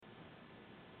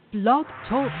Blog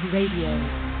Talk Radio.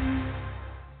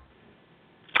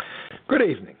 Good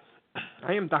evening.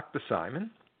 I am Dr. Simon,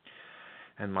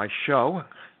 and my show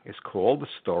is called The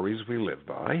Stories We Live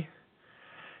By.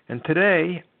 And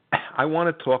today, I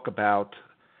want to talk about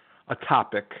a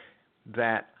topic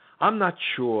that I'm not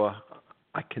sure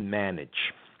I can manage.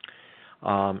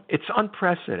 It's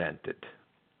unprecedented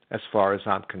as far as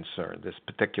I'm concerned, this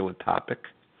particular topic.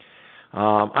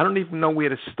 I don't even know where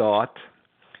to start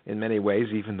in many ways,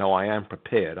 even though I am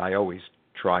prepared. I always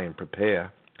try and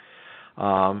prepare.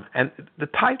 And the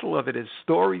title of it is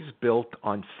Stories Built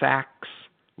on Facts,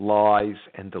 Lies,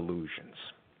 and Delusions.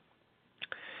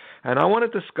 And I want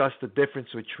to discuss the difference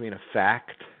between a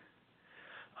fact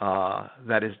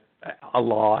that is a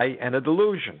lie and a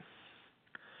delusion.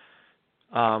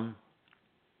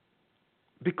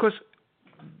 Because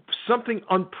something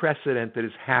unprecedented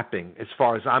is happening, as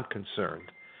far as I'm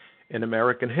concerned, in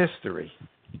American history.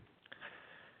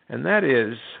 And that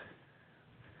is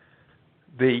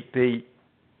the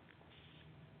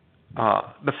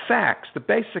facts, the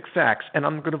basic facts, and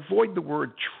I'm going to avoid the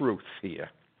word truth here,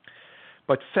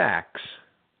 but facts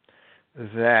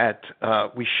that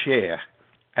we share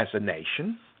as a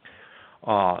nation,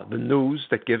 the news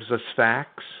that gives us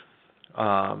facts,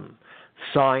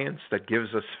 science that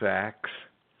gives us facts.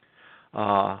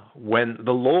 When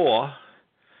the law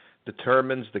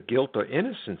determines the guilt or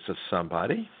innocence of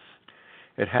somebody,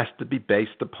 it has to be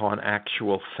based upon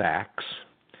actual facts.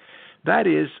 That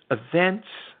is, events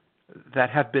that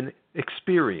have been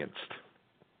experienced,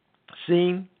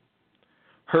 seen,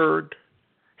 heard,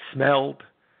 smelled,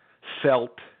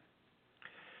 felt,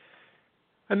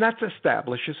 and that's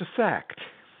established as a fact,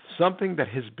 something that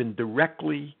has been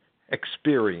directly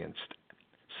experienced,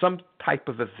 some type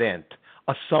of event,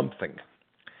 a something.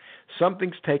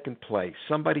 Something's taken place.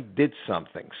 Somebody did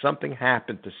something. Something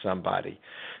happened to somebody.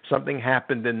 Something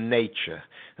happened in nature.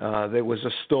 There was a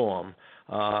storm.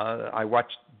 I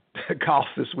watched golf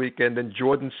this weekend, and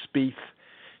Jordan Spieth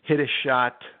hit a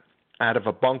shot out of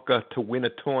a bunker to win a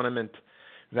tournament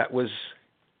that was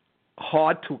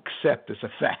hard to accept as a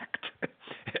fact.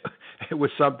 It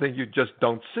was something you just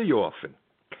don't see often.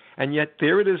 And yet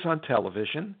there it is on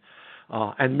television,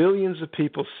 and millions of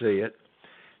people see it.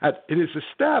 It is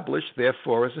established,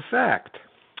 therefore, as a fact.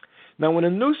 Now, when a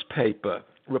newspaper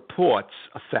reports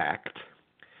a fact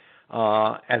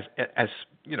as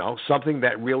you know, something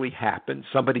that really happened,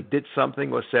 somebody did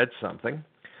something or said something,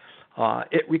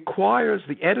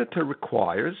 the editor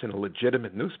requires, in a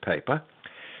legitimate newspaper,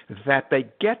 that they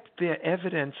get their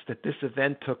evidence that this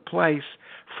event took place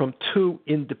from two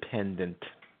independent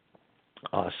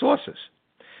sources.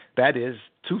 That is,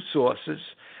 two sources,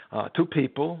 two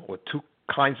people, or two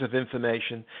kinds of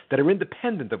information that are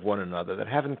independent of one another, that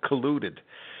haven't colluded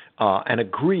and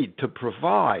agreed to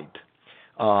provide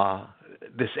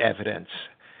this evidence.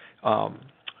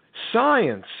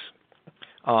 Science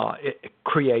it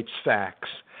creates facts,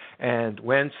 and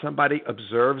when somebody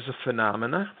observes a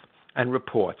phenomena and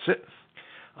reports it,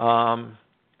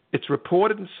 it's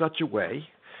reported in such a way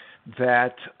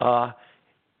that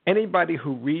anybody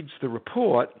who reads the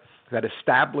report that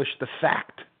established the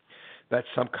fact that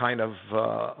some kind of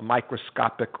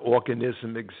microscopic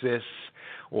organism exists,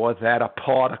 or that a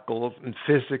particle in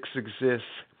physics exists,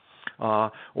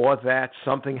 or that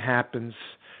something happens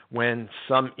when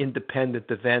some independent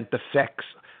event affects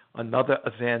another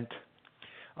event.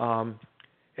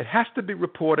 It has to be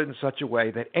reported in such a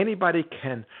way that anybody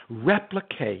can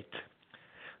replicate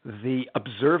the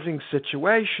observing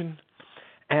situation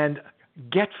and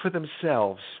get for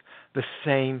themselves the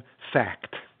same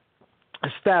fact.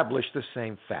 Establish the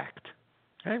same fact.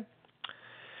 Okay?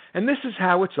 And this is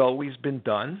how it's always been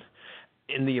done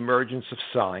in the emergence of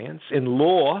science. In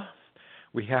law,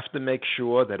 we have to make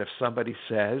sure that if somebody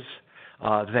says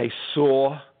they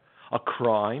saw a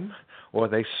crime or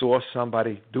they saw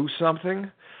somebody do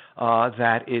something,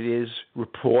 that it is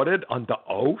reported under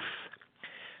oath.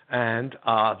 And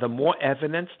the more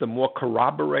evidence, the more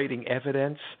corroborating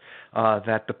evidence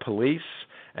that the police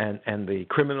and the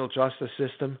criminal justice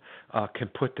system can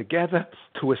put together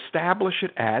to establish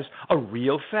it as a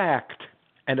real fact,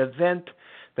 an event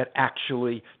that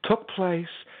actually took place,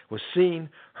 was seen,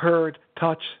 heard,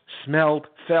 touched, smelled,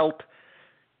 felt.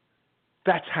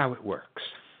 That's how it works.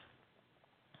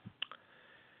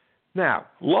 Now,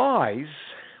 lies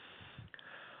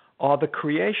are the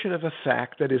creation of a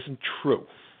fact that isn't true.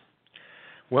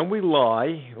 When we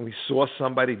lie, we saw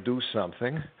somebody do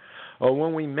something, or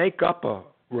when we make up a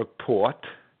report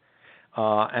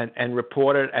and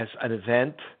report it as an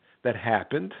event that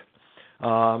happened,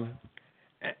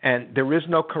 and there is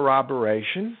no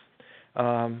corroboration,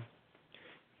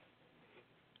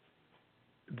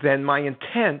 then my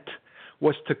intent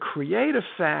was to create a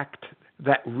fact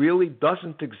that really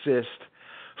doesn't exist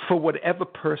for whatever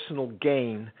personal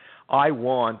gain I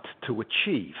want to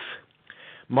achieve.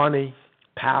 Money,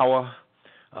 power,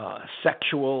 a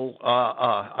sexual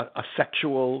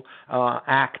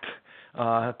act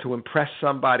to impress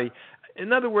somebody.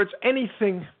 In other words,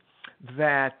 anything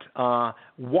that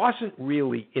wasn't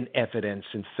really in evidence,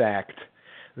 in fact,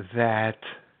 that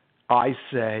I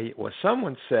say or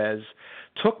someone says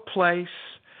took place,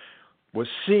 was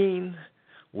seen,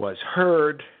 was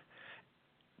heard,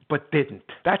 but didn't.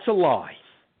 That's a lie.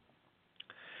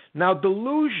 Now,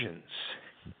 delusions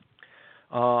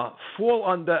fall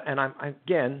under,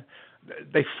 and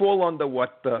they fall under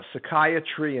what the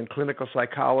psychiatry and clinical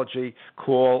psychology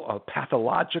call a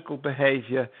pathological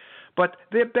behavior, but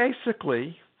they're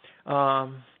basically a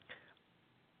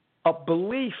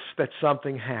belief that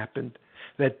something happened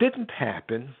that didn't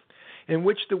happen, in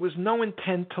which there was no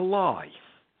intent to lie.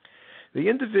 The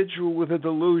individual with a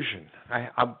delusion.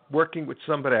 I worked with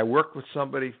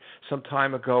somebody some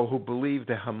time ago who believed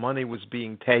that her money was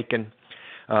being taken,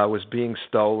 was being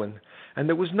stolen, and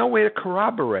there was no way to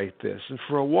corroborate this. And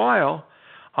for a while,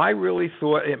 I really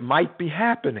thought it might be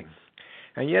happening.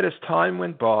 And yet as time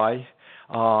went by,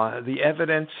 the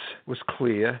evidence was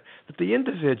clear that the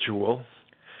individual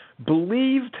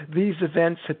believed these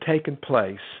events had taken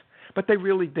place, but they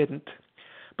really didn't.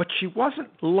 But she wasn't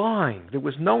lying. There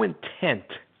was no intent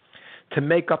to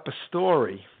make up a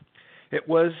story. It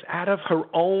was out of her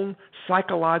own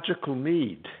psychological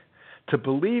need to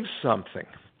believe something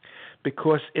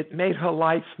because it made her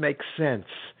life make sense.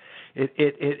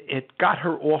 It got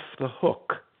her off the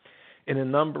hook in a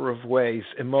number of ways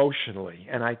emotionally.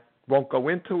 And I won't go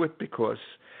into it because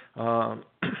there's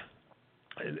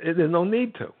no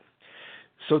need to.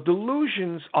 So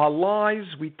delusions are lies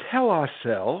we tell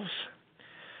ourselves,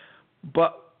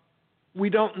 but we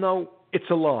don't know it's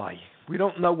a lie. We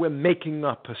don't know we're making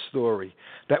up a story,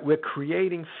 that we're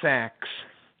creating facts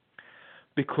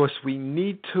because we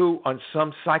need to on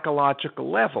some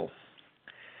psychological level.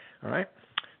 All right?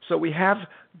 So we have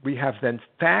then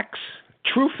facts,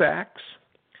 true facts,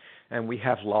 and we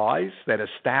have lies that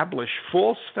establish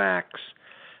false facts,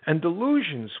 and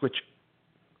delusions which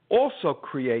also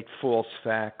create false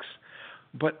facts,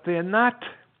 but they're not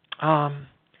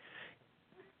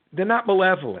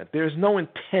malevolent. There's no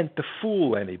intent to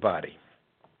fool anybody.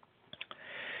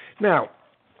 Now,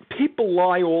 people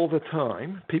lie all the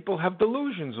time. People have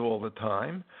delusions all the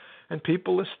time. And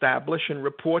people establish and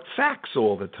report facts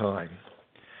all the time.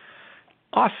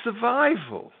 Our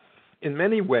survival, in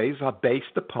many ways, are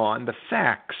based upon the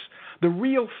facts, the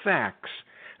real facts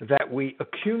that we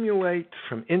accumulate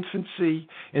from infancy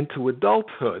into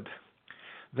adulthood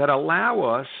that allow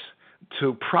us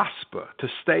to prosper, to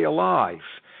stay alive,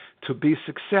 to be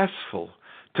successful,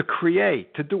 to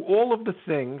create, to do all of the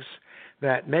things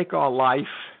that make our life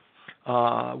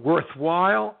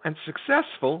worthwhile and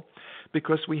successful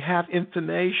because we have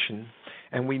information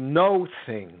and we know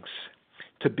things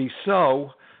to be so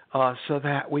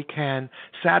that we can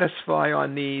satisfy our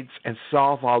needs and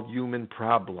solve our human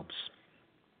problems.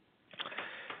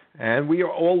 And we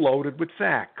are all loaded with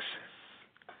facts.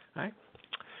 Right?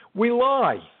 We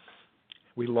lie.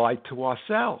 We lie to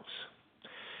ourselves.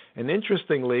 And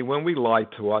interestingly, when we lie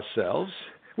to ourselves,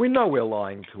 we know we're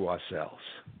lying to ourselves.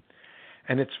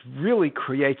 And it really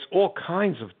creates all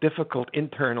kinds of difficult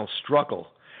internal struggle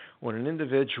when an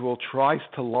individual tries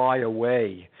to lie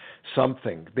away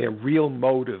something, their real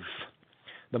motive,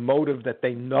 the motive that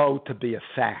they know to be a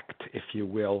fact, if you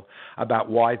will, about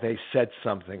why they said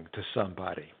something to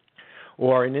somebody.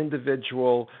 Or an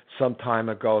individual some time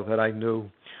ago that I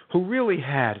knew who really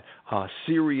had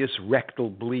serious rectal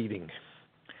bleeding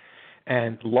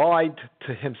and lied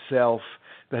to himself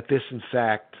that this, in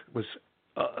fact, was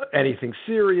anything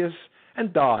serious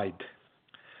and died.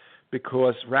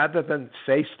 Because rather than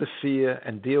face the fear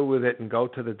and deal with it and go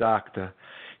to the doctor,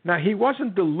 now he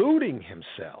wasn't deluding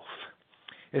himself.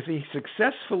 If he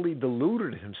successfully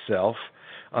deluded himself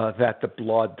that the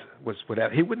blood was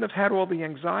whatever, he wouldn't have had all the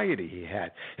anxiety he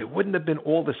had. It wouldn't have been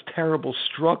all this terrible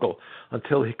struggle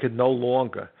until he could no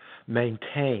longer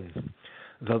maintain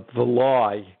the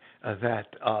lie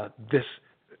that this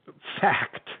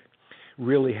fact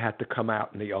really had to come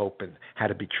out in the open, had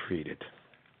to be treated.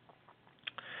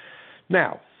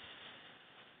 Now,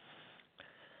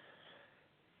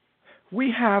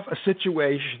 we have a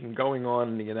situation going on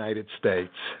in the United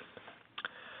States,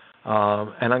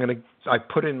 and I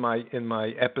put in my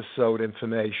episode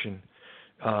information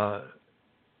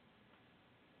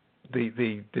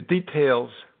the details.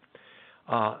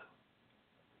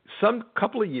 some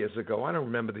couple of years ago, I don't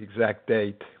remember the exact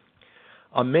date,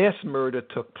 a mass murder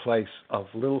took place of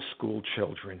little school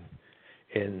children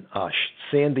in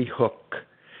Sandy Hook,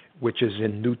 which is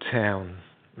in Newtown,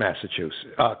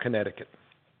 Connecticut.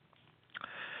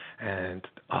 And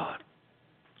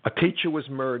a teacher was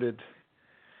murdered,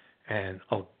 and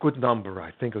a good number,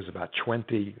 I think it was about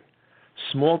 20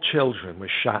 small children, were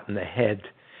shot in the head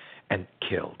and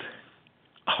killed.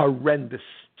 A horrendous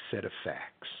set of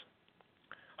facts.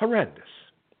 Horrendous.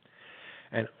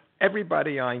 And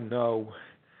everybody I know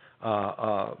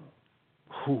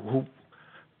who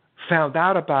found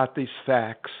out about these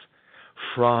facts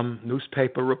from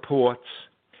newspaper reports,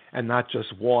 and not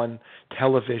just one,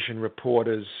 television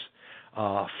reporters,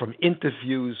 from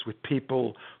interviews with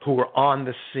people who were on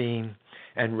the scene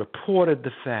and reported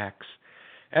the facts.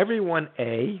 Everyone,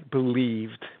 A,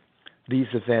 believed these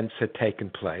events had taken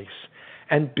place,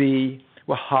 and B,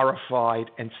 were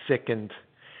horrified and sickened.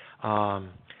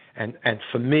 And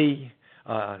for me,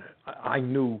 I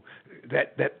knew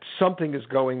that something is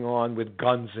going on with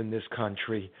guns in this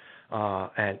country,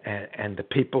 and the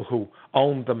people who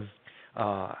own them.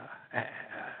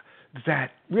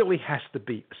 That really has to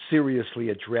be seriously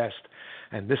addressed.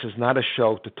 And this is not a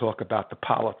show to talk about the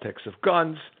politics of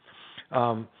guns,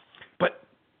 but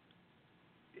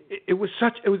it was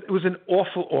an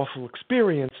awful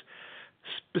experience,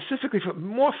 specifically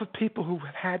more for people who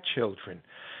had children,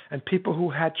 and people who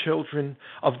had children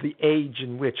of the age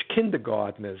in which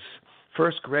kindergartners,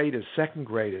 first graders, second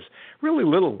graders, really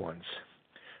little ones,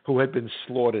 who had been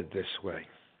slaughtered this way.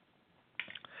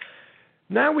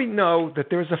 Now we know that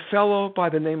there's a fellow by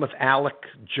the name of Alex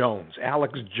Jones.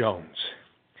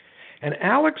 And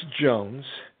Alex Jones,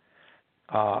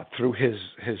 through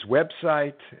his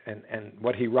website and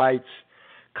what he writes,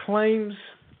 claims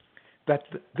that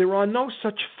there are no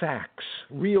such facts,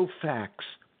 real facts,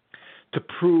 to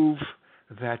prove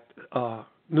that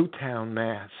Newtown,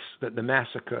 that the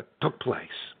massacre took place.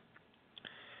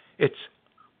 It's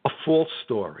a false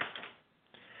story.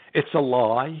 It's a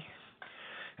lie.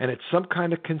 And it's some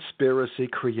kind of conspiracy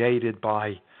created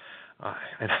by,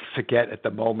 and I forget at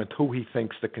the moment who he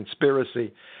thinks the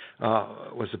conspiracy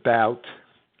was about.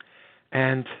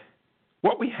 And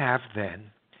what we have then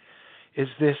is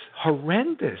this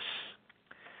horrendous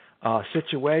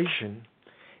situation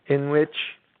in which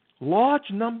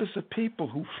large numbers of people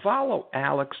who follow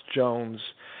Alex Jones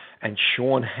and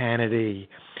Sean Hannity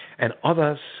and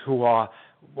others who are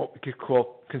what we could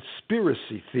call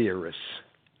conspiracy theorists,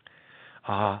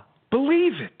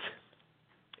 believe it.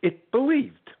 It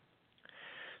believed.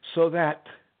 So that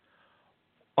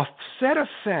a set of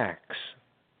facts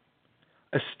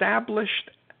established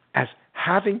as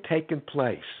having taken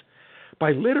place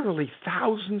by literally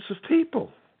thousands of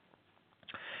people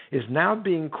is now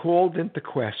being called into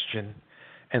question,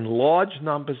 and large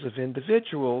numbers of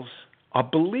individuals are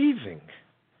believing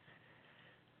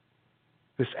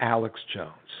this Alex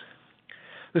Jones.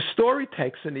 The story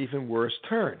takes an even worse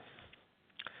turn.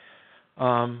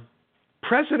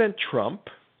 President Trump,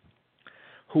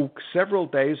 who several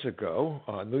days ago,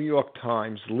 New York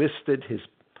Times listed his,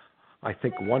 I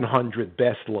think, 100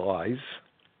 best lies,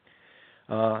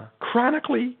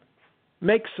 chronically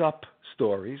makes up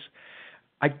stories.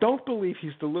 I don't believe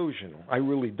he's delusional. I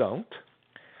really don't.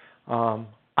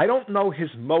 I don't know his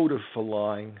motive for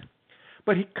lying,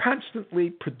 but he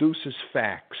constantly produces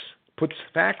facts, puts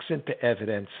facts into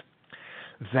evidence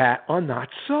that are not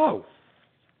so.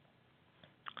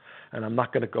 And I'm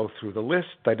not going to go through the list.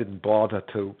 I didn't bother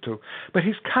to. But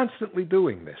he's constantly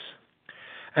doing this.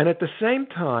 And at the same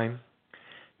time,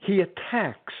 he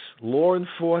attacks law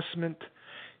enforcement,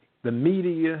 the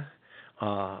media,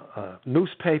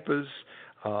 newspapers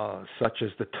such as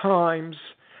the Times,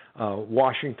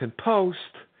 Washington Post,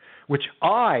 which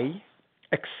I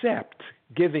accept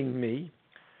giving me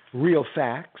real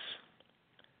facts.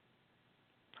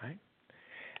 Right?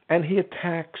 And he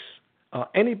attacks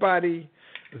anybody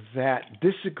that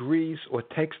disagrees or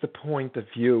takes the point of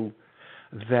view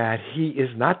that he is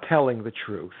not telling the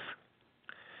truth.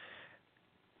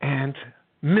 And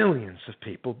millions of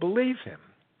people believe him.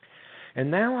 And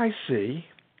now I see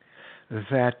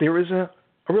that there is a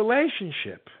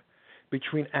relationship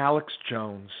between Alex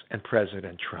Jones and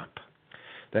President Trump.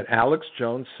 That Alex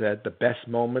Jones said the best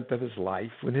moment of his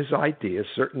life when his ideas,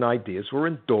 certain ideas, were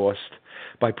endorsed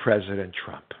by President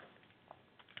Trump.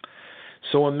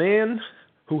 So a man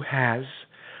who has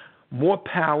more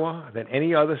power than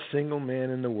any other single man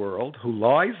in the world, who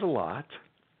lies a lot,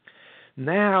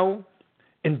 now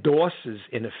endorses,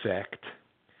 in effect,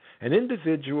 an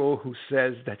individual who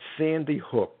says that Sandy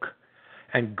Hook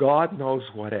and God knows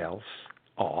what else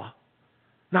are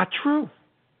not true.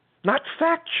 not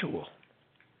factual.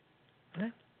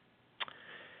 Okay?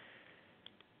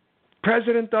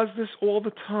 President does this all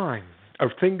the time. A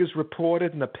thing is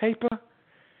reported in the paper,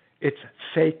 it's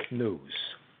fake news.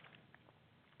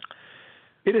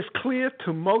 It is clear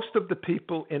to most of the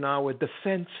people in our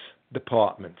defense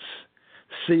departments,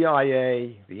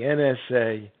 CIA, the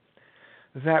NSA,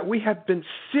 that we have been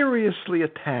seriously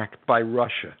attacked by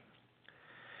Russia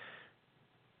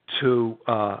to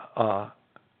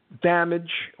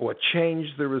damage or change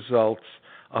the results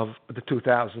of the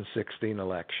 2016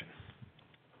 election.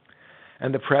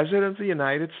 And the President of the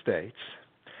United States,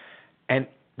 and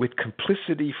with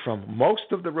complicity from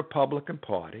most of the Republican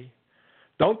Party,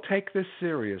 don't take this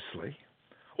seriously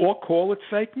or call it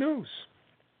fake news.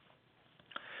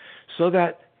 So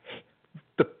that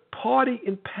the party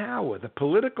in power, the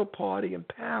political party in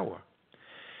power,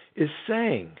 is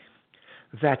saying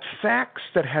that facts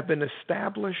that have been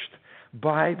established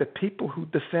by the people who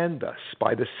defend us,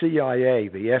 by the CIA,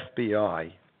 the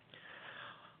FBI,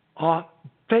 are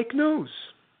fake news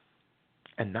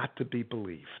and not to be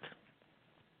believed.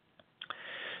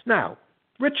 Now,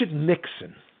 Richard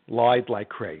Nixon lied like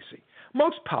crazy.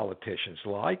 Most politicians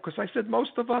lie, because I said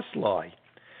most of us lie.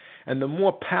 And the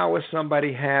more power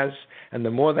somebody has and the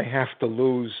more they have to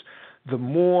lose, the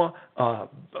more,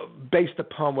 based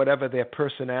upon whatever their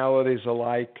personalities are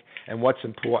like and what's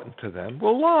important to them,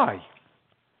 will lie.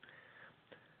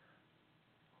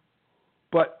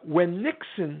 But when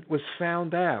Nixon was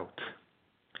found out,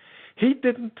 he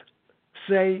didn't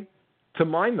say, to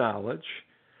my knowledge,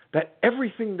 that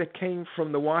everything that came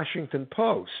from the Washington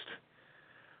Post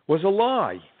was a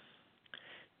lie.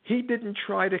 He didn't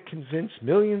try to convince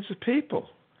millions of people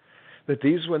that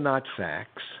these were not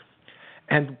facts,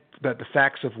 and that the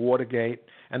facts of Watergate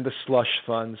and the slush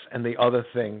funds and the other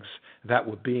things that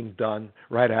were being done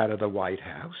right out of the White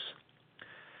House.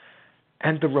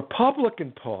 And the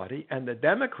Republican Party and the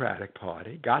Democratic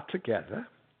Party got together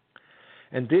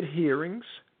and did hearings,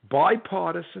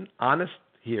 bipartisan, honest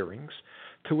hearings,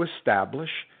 to establish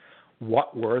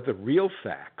what were the real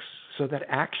facts so that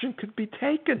action could be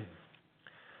taken.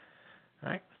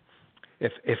 Right?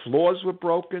 If laws were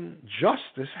broken,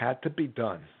 justice had to be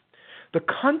done. The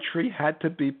country had to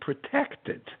be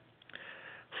protected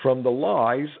from the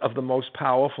lies of the most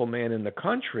powerful man in the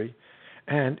country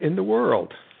and in the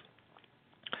world.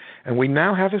 And we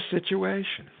now have a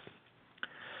situation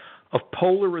of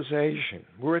polarization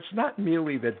where it's not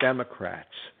merely that Democrats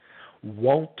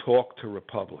won't talk to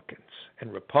Republicans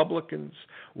and Republicans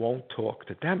won't talk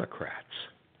to Democrats.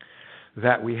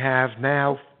 That we have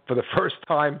now, for the first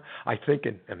time, I think,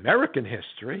 in American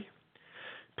history,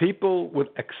 people would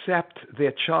accept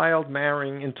their child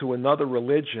marrying into another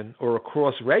religion or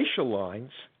across racial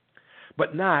lines,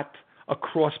 but not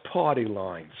across party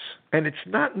lines. And it's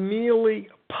not merely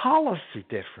policy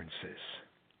differences.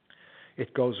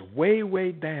 It goes way,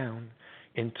 way down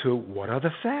into what are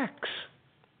the facts.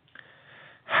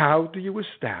 How do you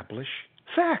establish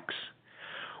facts?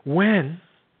 When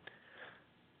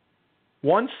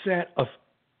one set of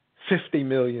 50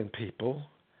 million people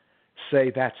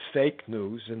say that's fake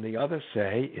news and the other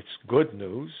say it's good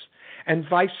news, and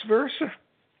vice versa.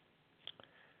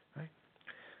 Right?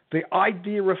 The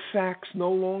idea of facts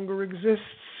no longer exists.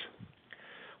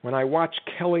 When I watch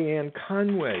Kellyanne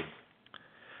Conway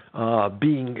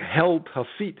being held, her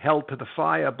feet held to the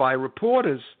fire by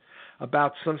reporters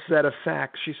about some set of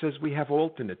facts, she says we have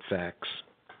alternate facts.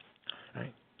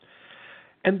 Right?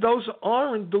 And those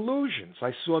aren't delusions.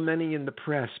 I saw many in the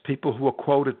press, people who are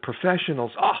quoted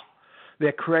professionals.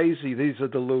 They're crazy. These are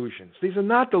delusions. These are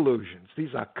not delusions.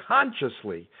 These are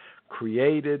consciously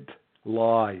created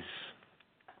lies,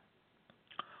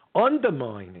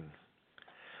 undermining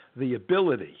the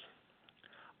ability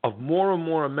of more and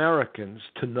more Americans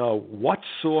to know what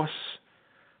source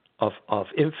of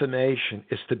information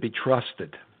is to be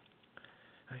trusted.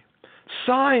 Right?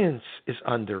 Science is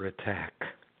under attack.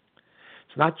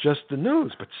 It's not just the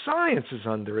news, but science is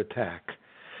under attack.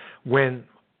 When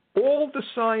all the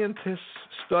scientists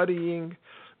studying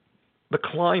the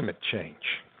climate change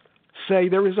say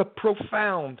there is a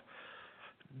profound,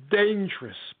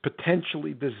 dangerous,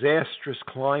 potentially disastrous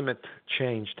climate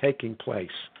change taking place,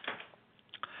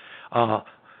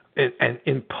 and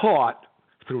in part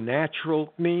through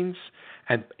natural means,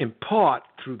 and in part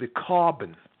through the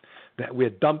carbon that we're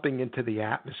dumping into the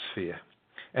atmosphere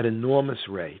at enormous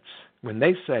rates. When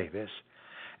they say this,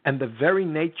 and the very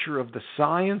nature of the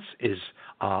science is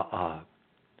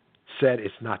said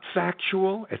it's not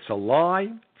factual, it's a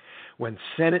lie, when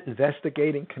Senate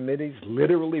investigating committees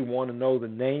literally want to know the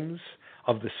names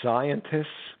of the scientists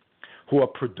who are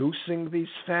producing these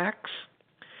facts,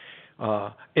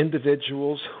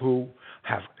 individuals who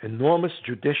have enormous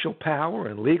judicial power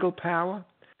and legal power.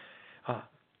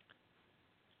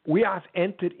 We have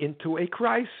entered into a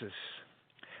crisis.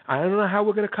 I don't know how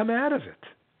we're going to come out of it.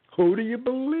 Who do you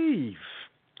believe?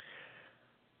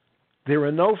 There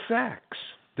are no facts.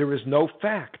 There is no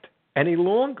fact any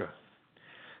longer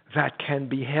that can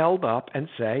be held up and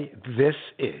say, this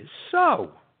is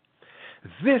so.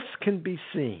 This can be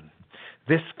seen.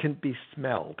 This can be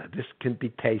smelled. This can be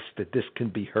tasted. This can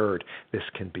be heard. This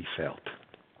can be felt.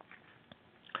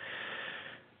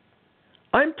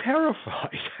 I'm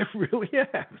terrified. I really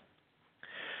am.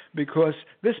 Because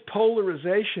this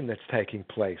polarization that's taking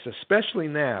place, especially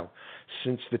now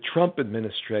since the Trump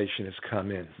administration has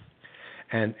come in,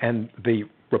 and the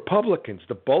Republicans,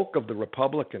 the bulk of the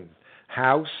Republican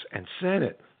House and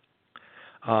Senate,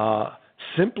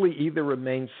 simply either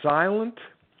remain silent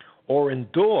or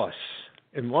endorse,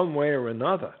 in one way or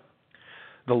another,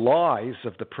 the lies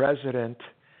of the president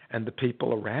and the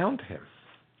people around him.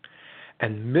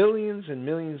 And millions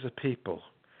of people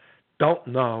don't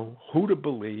know who to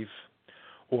believe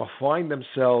or find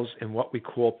themselves in what we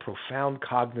call profound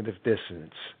cognitive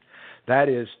dissonance. That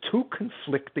is, two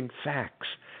conflicting facts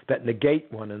that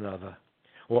negate one another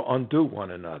or undo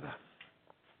one another.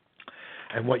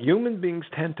 And what human beings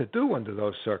tend to do under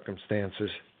those circumstances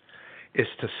is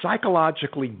to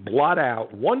psychologically blot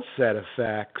out one set of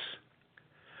facts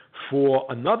for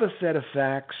another set of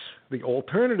facts, the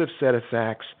alternative set of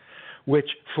facts, which,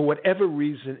 for whatever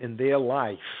reason in their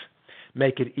life,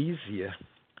 make it easier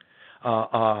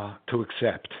to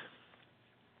accept.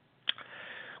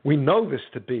 We know this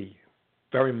to be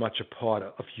very much a part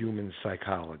of human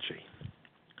psychology.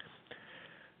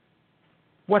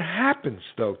 What happens,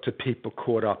 though, to people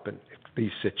caught up in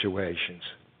these situations?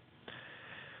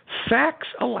 Facts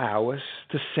allow us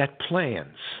to set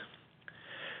plans.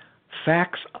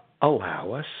 Facts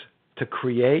allow us to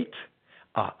create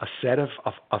a set of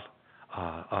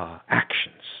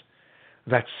actions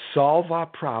that solve our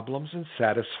problems and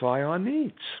satisfy our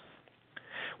needs.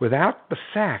 Without the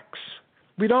facts,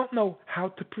 we don't know how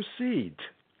to proceed.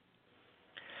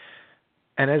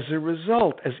 And as a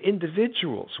result, as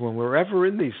individuals, when we're ever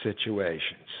in these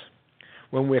situations,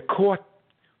 when we're caught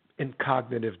in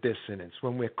cognitive dissonance,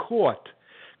 when we're caught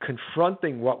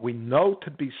confronting what we know to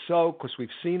be so because we've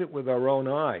seen it with our own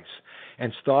eyes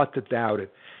and start to doubt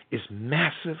it, is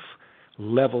massive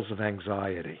levels of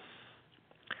anxiety.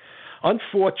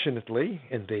 Unfortunately,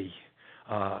 in the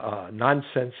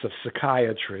nonsense of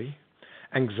psychiatry,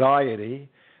 anxiety,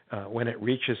 when it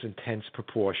reaches intense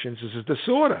proportions, is a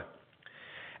disorder.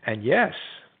 And yes,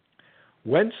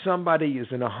 when somebody is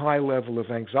in a high level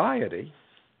of anxiety,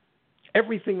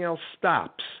 everything else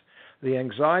stops. The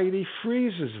anxiety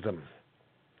freezes them.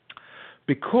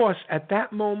 Because at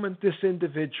that moment, this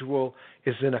individual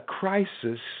is in a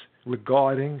crisis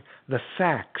regarding the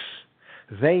facts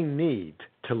they need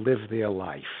to live their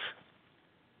life.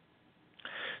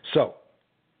 So,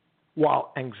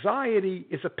 while anxiety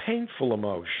is a painful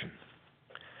emotion,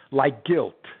 like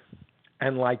guilt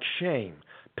and like shame,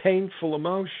 painful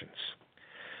emotions,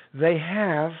 they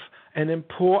have an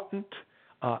important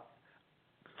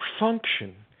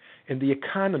function in the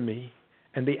economy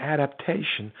and the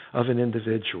adaptation of an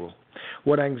individual.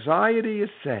 What anxiety is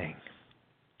saying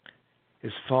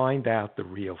is find out the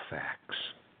real facts.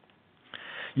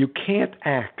 You can't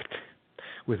act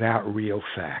without real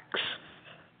facts.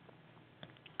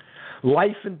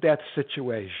 Life and death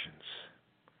situations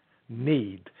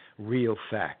need real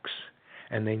facts,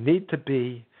 and they need to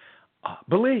be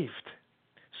believed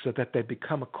so that they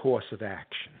become a course of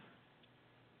action.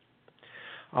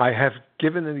 I have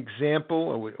given an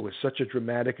example, it was such a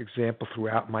dramatic example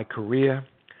throughout my career.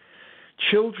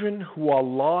 Children who are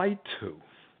lied to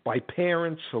by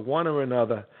parents for one or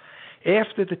another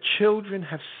after the children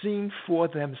have seen for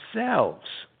themselves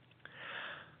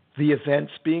the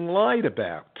events being lied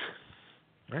about.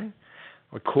 Right?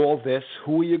 We call this,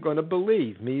 who are you going to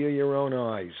believe, me or your own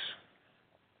eyes?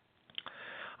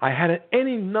 I had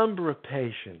any number of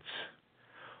patients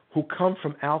who come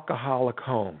from alcoholic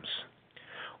homes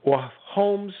or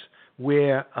homes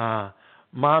where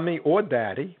mommy or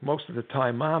daddy, most of the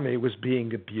time mommy, was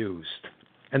being abused.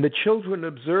 And the children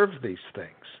observed these things.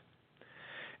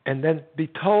 And then be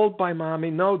told by mommy,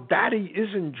 no, daddy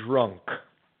isn't drunk.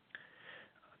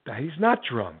 He's not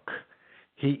drunk.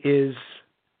 He is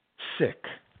sick.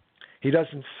 He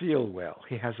doesn't feel well.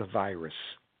 He has a virus.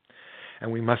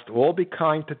 And we must all be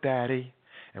kind to daddy,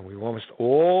 and we must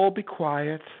all be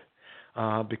quiet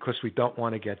because we don't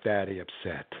want to get daddy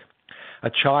upset.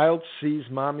 A child sees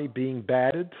mommy being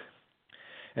battered,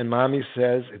 and mommy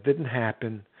says, it didn't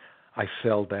happen. I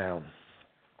fell down.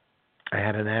 I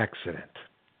had an accident.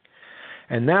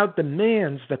 And now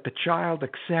demands that the child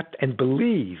accept and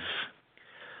believe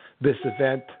this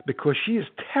event because she is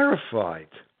terrified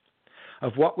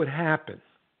of what would happen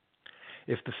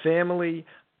if the family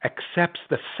accepts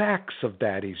the facts of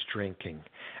Daddy's drinking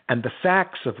and the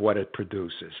facts of what it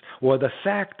produces, or the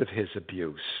fact of his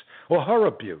abuse or her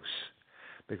abuse,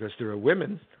 because there are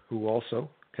women who also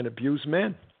can abuse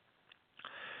men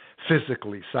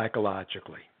physically,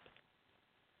 psychologically.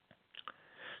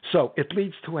 So it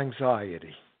leads to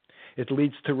anxiety. It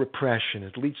leads to repression.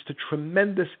 It leads to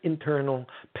tremendous internal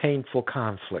painful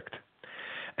conflict.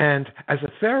 And as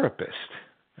a therapist,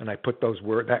 and I put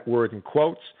that word in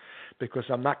quotes because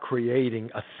I'm not creating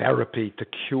a therapy to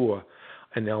cure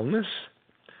an illness,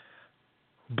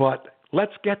 but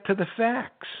let's get to the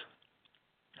facts.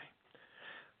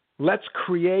 Let's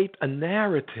create a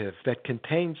narrative that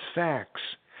contains facts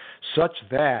such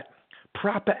that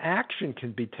proper action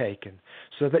can be taken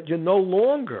so that you're no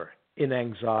longer in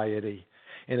anxiety,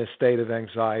 in a state of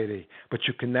anxiety, but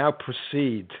you can now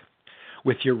proceed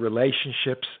with your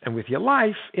relationships and with your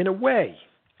life in a way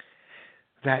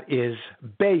that is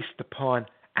based upon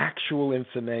actual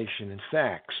information and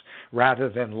facts rather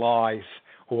than lies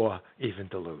or even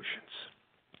delusions.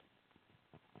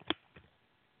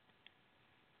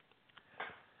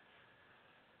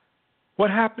 What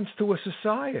happens to a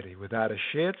society without a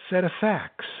shared set of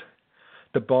facts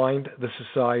to bind the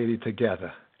society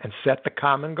together and set the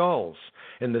common goals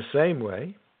in the same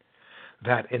way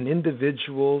that an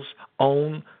individual's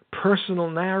own personal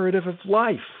narrative of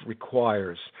life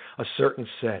requires a certain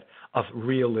set of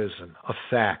realism, of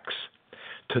facts,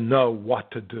 to know what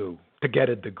to do, to get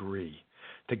a degree,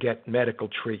 to get medical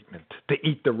treatment, to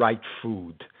eat the right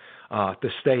food, to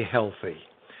stay healthy,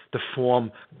 to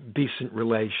form decent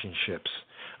relationships,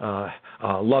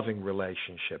 loving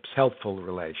relationships, helpful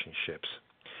relationships.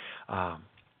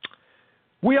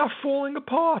 We are falling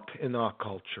apart in our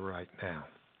culture right now.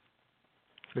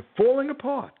 We're falling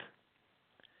apart.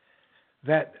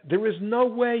 That there is no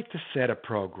way to set a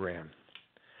program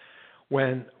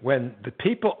when the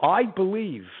people I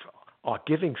believe are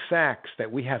giving facts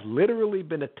that we have literally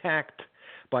been attacked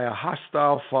by a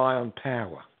hostile foreign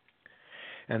power,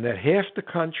 and that half the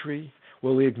country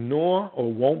will ignore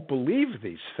or won't believe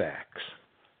these facts,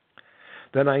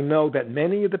 then I know that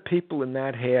many of the people in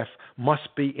that half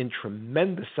must be in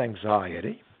tremendous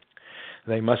anxiety.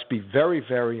 They must be very,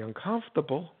 very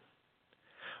uncomfortable,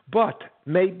 but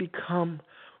may become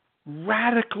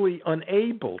radically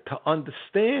unable to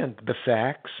understand the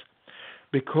facts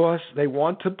because they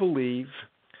want to believe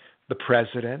the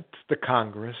president, the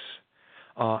Congress,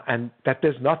 and that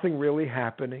there's nothing really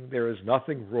happening, there is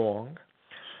nothing wrong.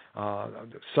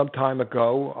 Some time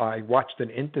ago, I watched an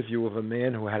interview of a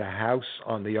man who had a house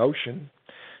on the ocean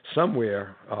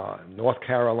somewhere, North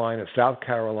Carolina, South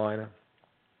Carolina,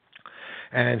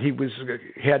 and he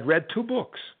had read two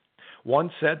books.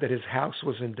 One said that his house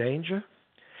was in danger,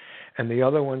 and the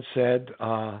other one said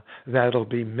that it'll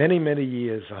be many, many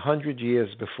years, 100 years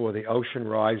before the ocean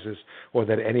rises or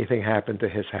that anything happened to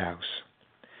his house.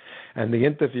 And the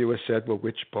interviewer said, well,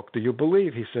 which book do you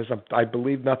believe? He says, I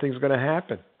believe nothing's going to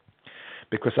happen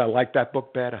because I like that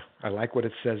book better. I like what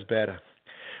it says better,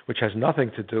 which has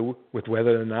nothing to do with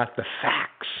whether or not the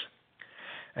facts.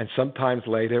 And sometimes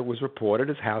later it was reported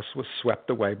his house was swept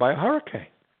away by a hurricane.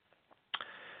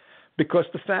 Because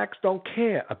the facts don't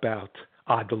care about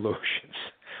our delusions,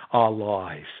 our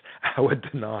lies, our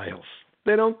denials.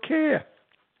 They don't care.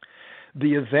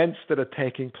 The events that are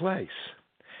taking place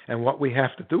and what we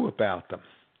have to do about them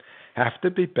have to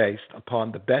be based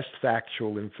upon the best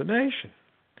factual information.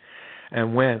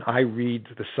 And when I read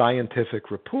the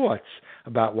scientific reports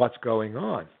about what's going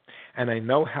on, and I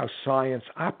know how science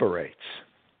operates,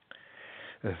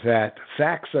 that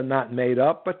facts are not made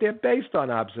up, but they're based on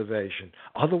observation.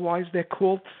 Otherwise, they're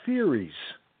called theories.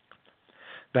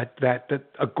 That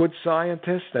a good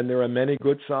scientist, and there are many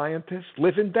good scientists,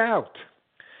 live in doubt.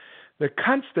 They're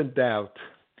constant doubt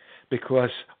because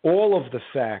all of the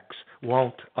facts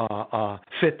won't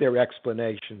fit their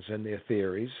explanations and their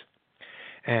theories,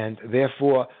 and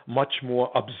therefore much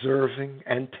more observing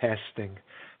and testing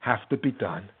have to be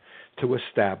done to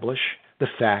establish the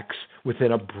facts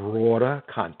within a broader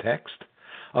context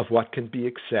of what can be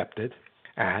accepted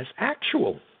as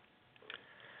actual.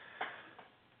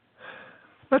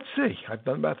 Let's see. I've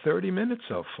done about 30 minutes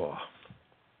so far.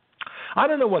 I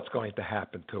don't know what's going to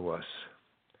happen to us.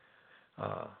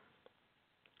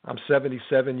 I'm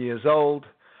 77 years old.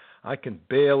 I can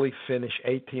barely finish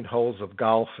 18 holes of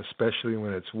golf, especially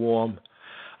when it's warm.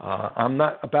 I'm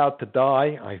not about to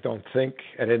die, I don't think,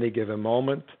 at any given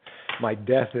moment. My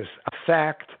death is a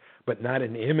fact, but not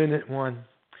an imminent one.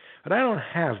 But I don't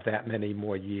have that many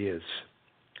more years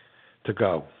to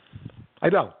go. I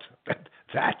don't.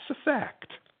 That's a fact.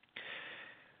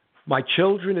 My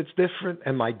children, it's different,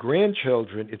 and my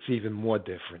grandchildren, it's even more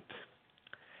different.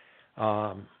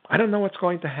 I don't know what's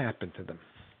going to happen to them.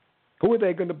 Who are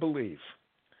they going to believe?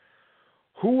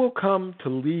 Who will come to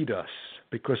lead us?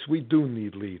 Because we do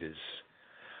need leaders.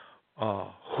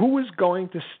 Who is going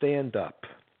to stand up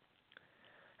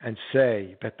and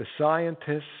say that the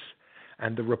scientists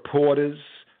and the reporters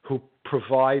who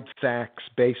provide facts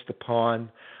based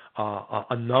upon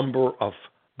a number of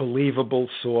believable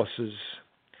sources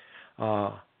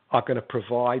are going to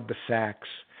provide the facts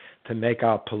to make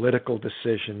our political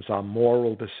decisions, our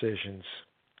moral decisions?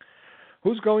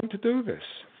 Who's going to do this?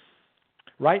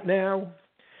 Right now,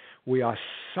 we are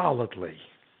solidly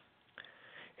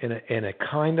in a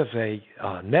kind of a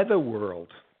netherworld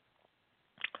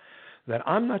that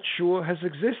I'm not sure has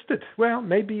existed. Well,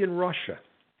 maybe in Russia.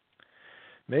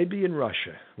 Maybe in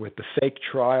Russia with the fake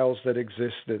trials that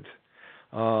existed.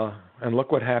 And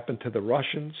look what happened to the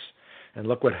Russians, and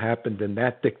look what happened in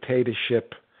that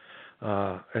dictatorship.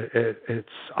 I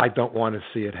don't want to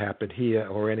see it happen here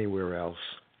or anywhere else.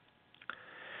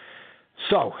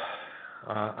 So,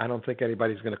 I don't think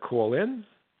anybody's going to call in.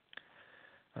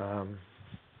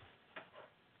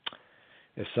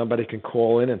 If somebody can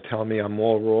call in and tell me I'm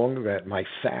all wrong, that my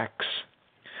facts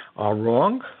are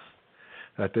wrong,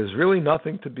 that there's really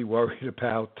nothing to be worried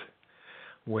about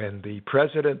when the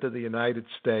President of the United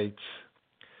States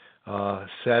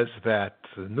says that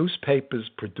the newspapers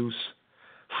produce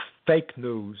fake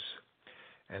news,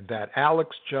 and that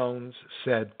Alex Jones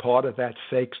said part of that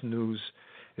fake news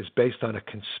is based on a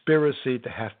conspiracy to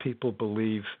have people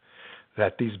believe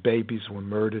that these babies were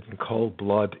murdered in cold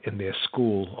blood in their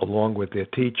school along with their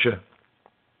teacher.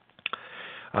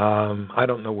 I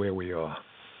don't know where we are.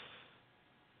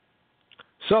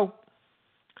 So,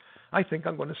 I think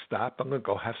I'm going to stop. I'm going to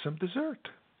go have some dessert.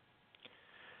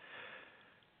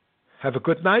 Have a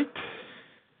good night.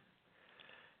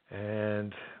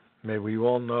 And may we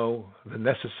all know the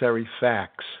necessary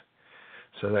facts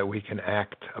so that we can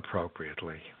act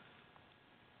appropriately.